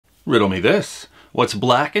Riddle me this. What's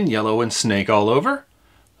black and yellow and snake all over?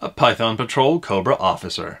 A Python Patrol Cobra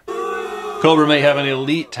officer. Cobra may have an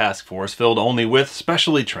elite task force filled only with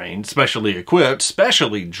specially trained, specially equipped,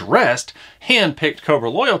 specially dressed, hand-picked Cobra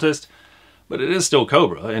loyalists, but it is still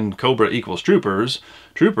Cobra, and Cobra equals troopers.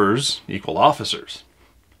 Troopers equal officers.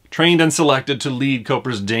 Trained and selected to lead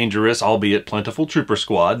Cobra's dangerous, albeit plentiful trooper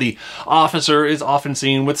squad, the officer is often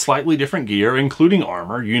seen with slightly different gear, including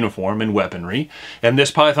armor, uniform, and weaponry, and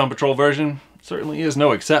this Python Patrol version certainly is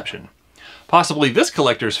no exception. Possibly this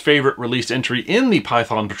collector's favorite released entry in the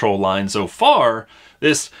Python Patrol line so far,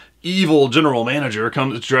 this evil general manager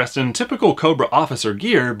comes dressed in typical Cobra officer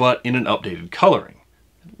gear, but in an updated coloring.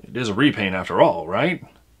 It is a repaint after all, right?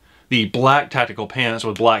 The black tactical pants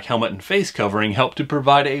with black helmet and face covering help to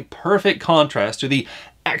provide a perfect contrast to the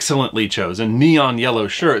excellently chosen neon yellow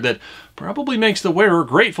shirt that probably makes the wearer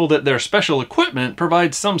grateful that their special equipment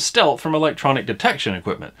provides some stealth from electronic detection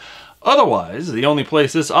equipment. Otherwise, the only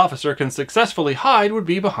place this officer can successfully hide would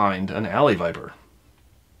be behind an alley viper.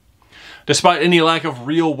 Despite any lack of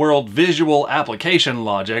real-world visual application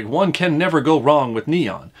logic, one can never go wrong with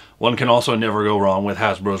neon. One can also never go wrong with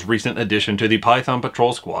Hasbro's recent addition to the Python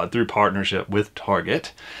Patrol squad through partnership with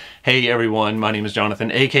Target. Hey everyone, my name is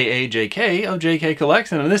Jonathan, aka JK of JK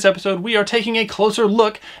Collects, and in this episode we are taking a closer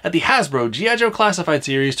look at the Hasbro G.I. Joe Classified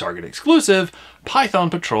Series Target exclusive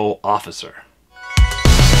Python Patrol Officer.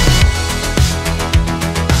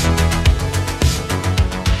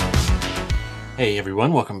 Hey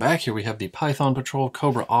everyone, welcome back. Here we have the Python Patrol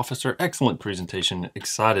Cobra Officer. Excellent presentation.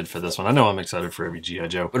 Excited for this one. I know I'm excited for every G.I.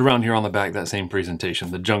 Joe. But around here on the back, that same presentation,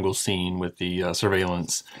 the jungle scene with the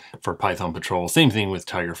surveillance for Python Patrol. Same thing with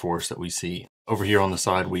Tiger Force that we see. Over here on the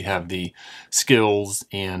side, we have the skills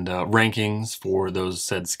and rankings for those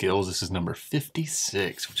said skills. This is number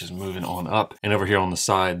 56, which is moving on up. And over here on the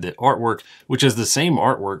side, the artwork, which is the same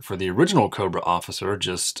artwork for the original Cobra officer,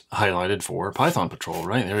 just highlighted for Python Patrol,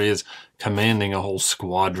 right? There he is commanding a whole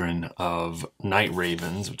squadron of Night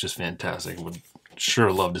Ravens, which is fantastic. Would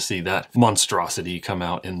sure love to see that monstrosity come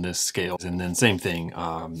out in this scale. And then same thing,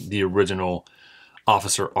 the original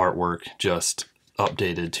officer artwork just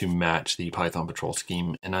updated to match the Python Patrol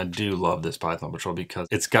scheme. And I do love this Python Patrol because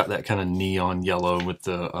it's got that kind of neon yellow with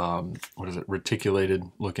the, what is it, reticulated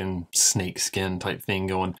looking snake skin type thing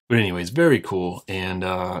going. But anyways, very cool, and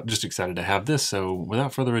just excited to have this. So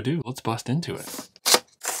without further ado, let's bust into it.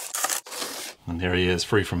 And there he is,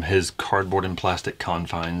 free from his cardboard and plastic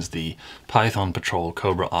confines, the Python Patrol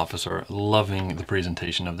Cobra Officer. Loving the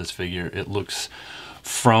presentation of this figure. It looks,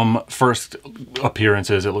 from first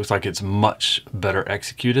appearances, it looks like it's much better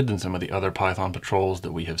executed than some of the other Python Patrols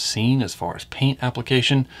that we have seen as far as paint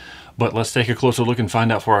application. But let's take a closer look and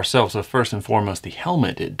find out for ourselves. So first and foremost, the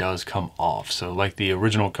helmet, it does come off. So like the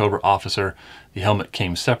original Cobra Officer, the helmet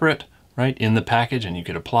came separate, right, in the package, and you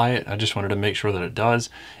could apply it. I just wanted to make sure that it does.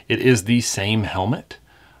 It is the same helmet.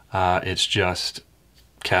 It's just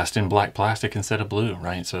cast in black plastic instead of blue,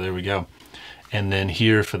 right? So there we go. And then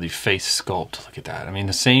here for the face sculpt, look at that. I mean,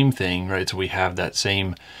 the same thing, right? So we have that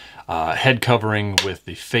same head covering with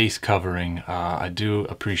the face covering. I do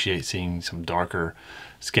appreciate seeing some darker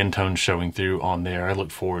skin tones showing through on there. I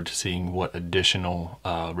look forward to seeing what additional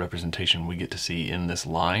representation we get to see in this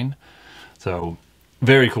line. So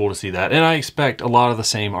very cool to see that. And I expect a lot of the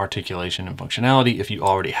same articulation and functionality if you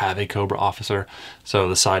already have a Cobra officer. So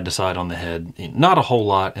the side to side on the head, not a whole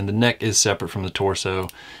lot, and the neck is separate from the torso.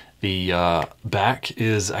 The back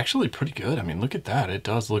is actually pretty good. I mean, look at that. It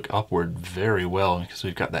does look upward very well because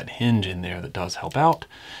we've got that hinge in there that does help out.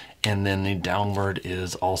 And then the downward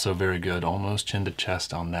is also very good, almost chin to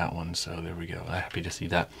chest on that one. So there we go. I'm happy to see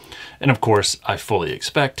that. And of course, I fully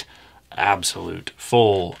expect absolute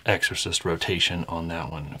full exorcist rotation on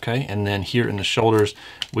that one. Okay. And then here in the shoulders,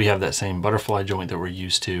 we have that same butterfly joint that we're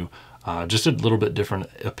used to. Just a little bit different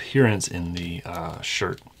appearance in the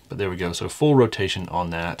shirt. But there we go, so full rotation on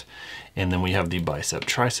that. And then we have the bicep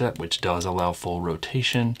tricep, which does allow full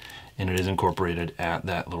rotation, and it is incorporated at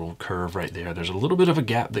that little curve right there. There's a little bit of a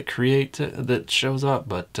gap that shows up,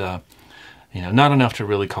 but you know, not enough to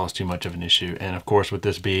really cause too much of an issue. And of course, with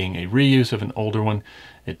this being a reuse of an older one,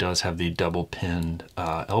 it does have the double pinned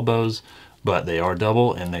elbows, but they are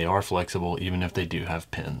double and they are flexible even if they do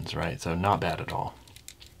have pins, right? So not bad at all.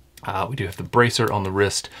 We do have the bracer on the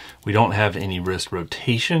wrist. We don't have any wrist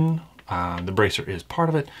rotation. The bracer is part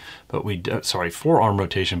of it, but we do, forearm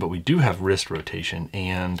rotation, but we do have wrist rotation.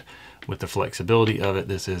 And with the flexibility of it,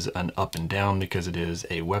 this is an up and down because it is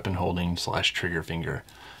a weapon holding / trigger finger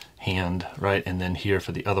hand, right? And then here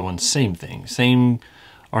for the other one, same thing, same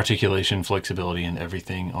articulation, flexibility, and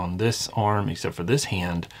everything on this arm, except for this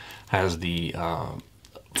hand has the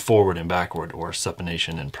forward and backward, or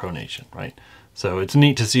supination and pronation, right? So it's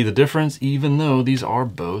neat to see the difference, even though these are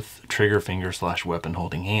both trigger finger / weapon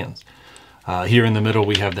holding hands. Here in the middle,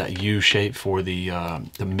 we have that U shape for the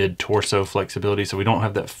mid-torso flexibility. So we don't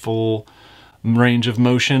have that full range of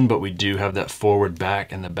motion, but we do have that forward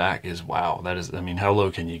back, and the back is, wow, that is, I mean, how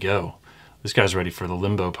low can you go? This guy's ready for the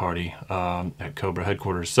limbo party at Cobra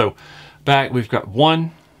headquarters. So back, we've got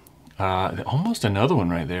one, almost another one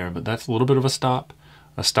right there, but that's a little bit of a stop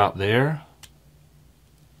there.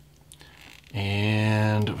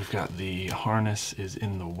 And we've got the harness is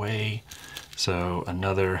in the way. So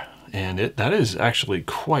another, and that is actually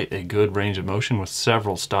quite a good range of motion with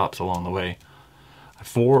several stops along the way.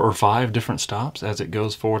 4 or 5 different stops as it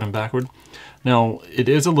goes forward and backward. Now, it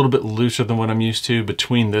is a little bit looser than what I'm used to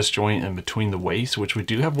between this joint and between the waist, which we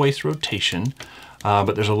do have waist rotation,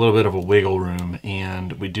 but there's a little bit of a wiggle room,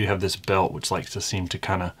 and we do have this belt which likes to seem to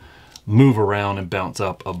kind of move around and bounce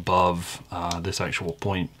up above this actual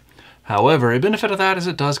point. However, a benefit of that is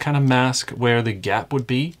it does kind of mask where the gap would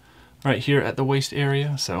be right here at the waist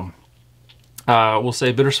area, so we'll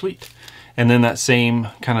say bittersweet. And then that same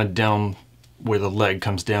kind of down where the leg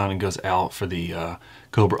comes down and goes out for the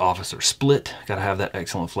Cobra Officer split. Got to have that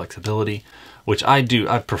excellent flexibility, which I do.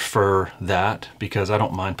 I prefer that because I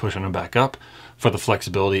don't mind pushing them back up for the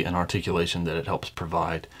flexibility and articulation that it helps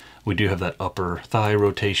provide. We do have that upper thigh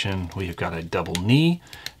rotation. We've got a double knee.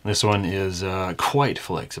 This one is quite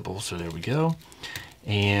flexible, so there we go.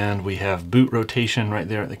 And we have boot rotation right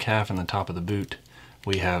there at the calf and the top of the boot.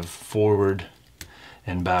 We have forward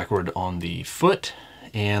and backward on the foot.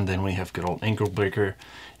 And then we have good old ankle breaker,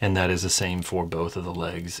 and that is the same for both of the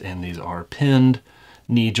legs. And these are pinned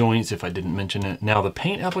knee joints, if I didn't mention it. Now the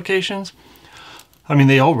paint applications, I mean,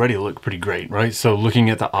 they already look pretty great, right? So looking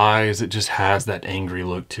at the eyes, it just has that angry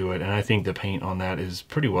look to it. And I think the paint on that is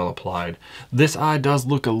pretty well applied. This eye does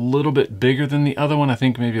look a little bit bigger than the other one. I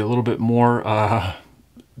think maybe a little bit more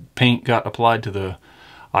paint got applied to the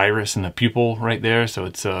iris and the pupil right there. So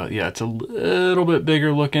it's, yeah, it's a little bit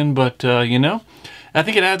bigger looking, but you know, I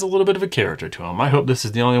think it adds a little bit of a character to him. I hope this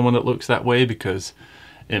is the only one that looks that way because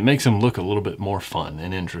it makes him look a little bit more fun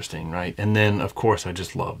and interesting, right? And then, of course, I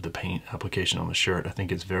just love the paint application on the shirt. I think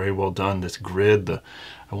it's very well done. This grid,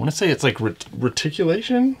 I want to say it's like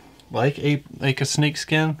reticulation, like a snake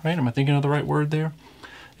skin, right? Am I thinking of the right word there?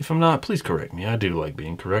 If I'm not, please correct me. I do like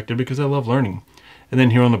being corrected because I love learning. And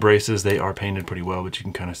then here on the braces, they are painted pretty well, but you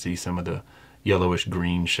can kind of see some of the yellowish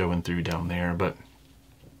green showing through down there. But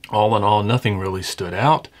all in all, nothing really stood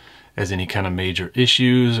out as any kind of major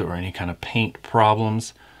issues or any kind of paint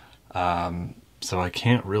problems. So I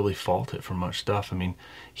can't really fault it for much stuff. I mean,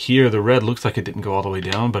 here the red looks like it didn't go all the way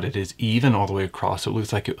down, but it is even all the way across. So it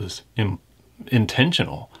looks like it was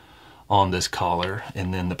intentional on this collar.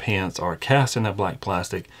 And then the pants are cast in that black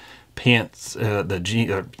plastic. Pants,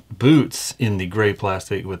 boots in the gray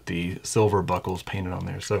plastic with the silver buckles painted on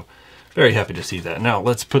there. So very happy to see that. Now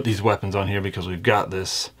let's put these weapons on here because we've got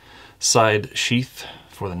this side sheath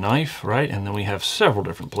for the knife, right? And then we have several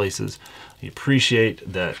different places. I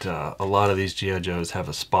appreciate that a lot of these G.I. Joes have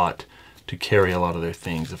a spot to carry a lot of their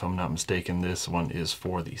things. If I'm not mistaken, this one is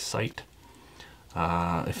for the sight.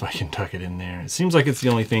 If I can tuck it in there. It seems like it's the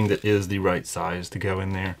only thing that is the right size to go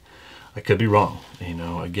in there. I could be wrong. You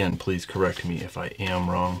know, again, please correct me if I am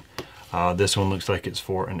wrong. This one looks like it's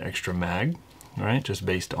for an extra mag, right? Just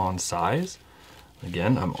based on size.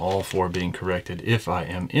 Again, I'm all for being corrected if I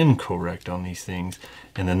am incorrect on these things.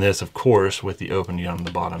 And then this, of course, with the opening on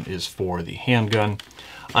the bottom is for the handgun.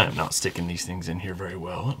 I am not sticking these things in here very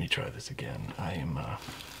well. Let me try this again. I am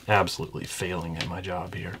absolutely failing at my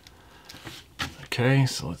job here. Okay,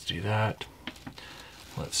 so let's do that.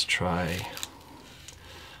 Let's try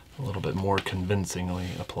a little bit more convincingly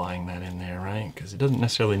applying that in there, right? Because it doesn't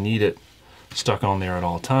necessarily need it stuck on there at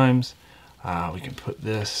all times. We can put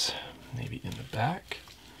this maybe in the back.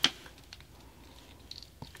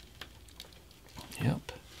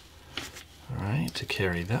 Yep. All right, to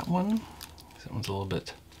carry that one. That one's a little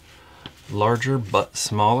bit larger but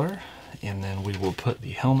smaller. And then we will put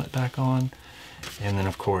the helmet back on. And then,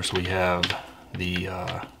 of course, we have the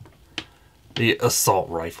assault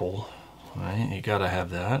rifle. Right? You gotta have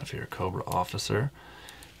that if you're a Cobra officer.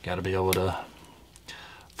 You gotta be able to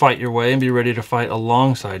fight your way and be ready to fight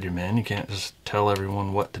alongside your men. You can't just tell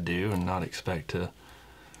everyone what to do and not expect to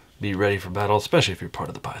be ready for battle, especially if you're part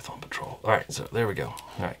of the Python Patrol. All right, so there we go.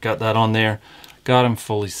 All right, got that on there. Got him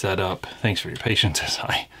fully set up. Thanks for your patience as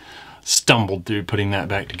I stumbled through putting that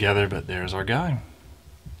back together, but there's our guy.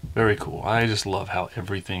 Very cool. I just love how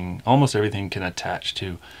everything, almost everything can attach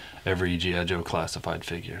to every G.I. Joe classified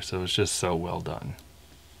figure. So it's just so well done.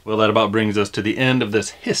 Well, that about brings us to the end of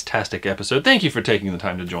this histastic episode. Thank you for taking the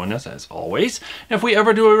time to join us, as always. And if we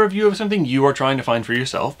ever do a review of something you are trying to find for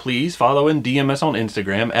yourself, please follow and DM us on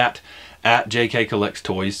Instagram at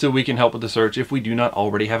JKCollectsToys so we can help with the search if we do not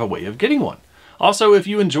already have a way of getting one. Also, if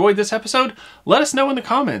you enjoyed this episode, let us know in the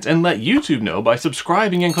comments and let YouTube know by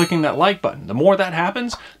subscribing and clicking that like button. The more that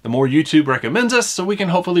happens, the more YouTube recommends us, so we can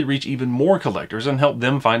hopefully reach even more collectors and help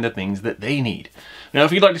them find the things that they need. Now,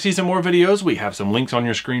 if you'd like to see some more videos, we have some links on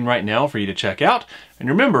your screen right now for you to check out. And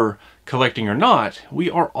remember, collecting or not, we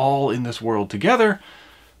are all in this world together.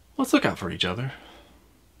 Let's look out for each other.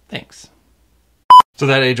 Thanks. So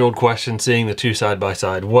that age-old question, seeing the two side by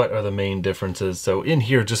side, what are the main differences? So in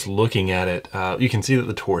here, just looking at it, you can see that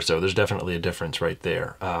the torso, there's definitely a difference right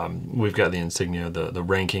there. We've got the insignia, the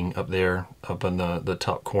ranking up there, up in the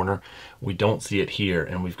top corner. We don't see it here,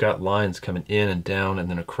 and we've got lines coming in and down and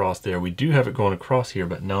then across there. We do have it going across here,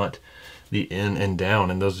 but not the in and down,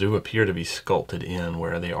 and those do appear to be sculpted in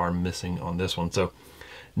where they are missing on this one. So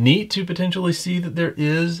neat to potentially see that there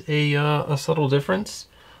is a subtle difference,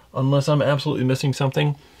 unless I'm absolutely missing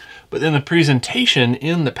something. But then the presentation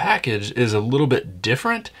in the package is a little bit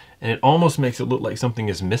different, and it almost makes it look like something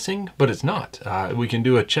is missing, but it's not. We can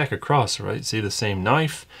do a check across, right? See the same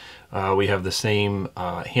knife. We have the same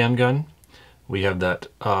handgun. We have that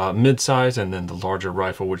mid-size and then the larger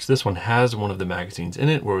rifle, which this one has one of the magazines in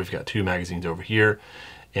it, where we've got two magazines over here.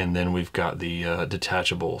 And then we've got the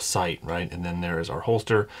detachable sight, right? And then there is our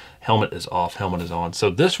holster. Helmet is off, helmet is on. So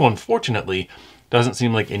this one, fortunately, doesn't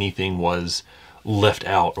seem like anything was left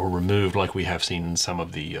out or removed like we have seen in some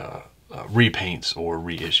of the repaints or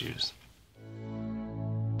reissues.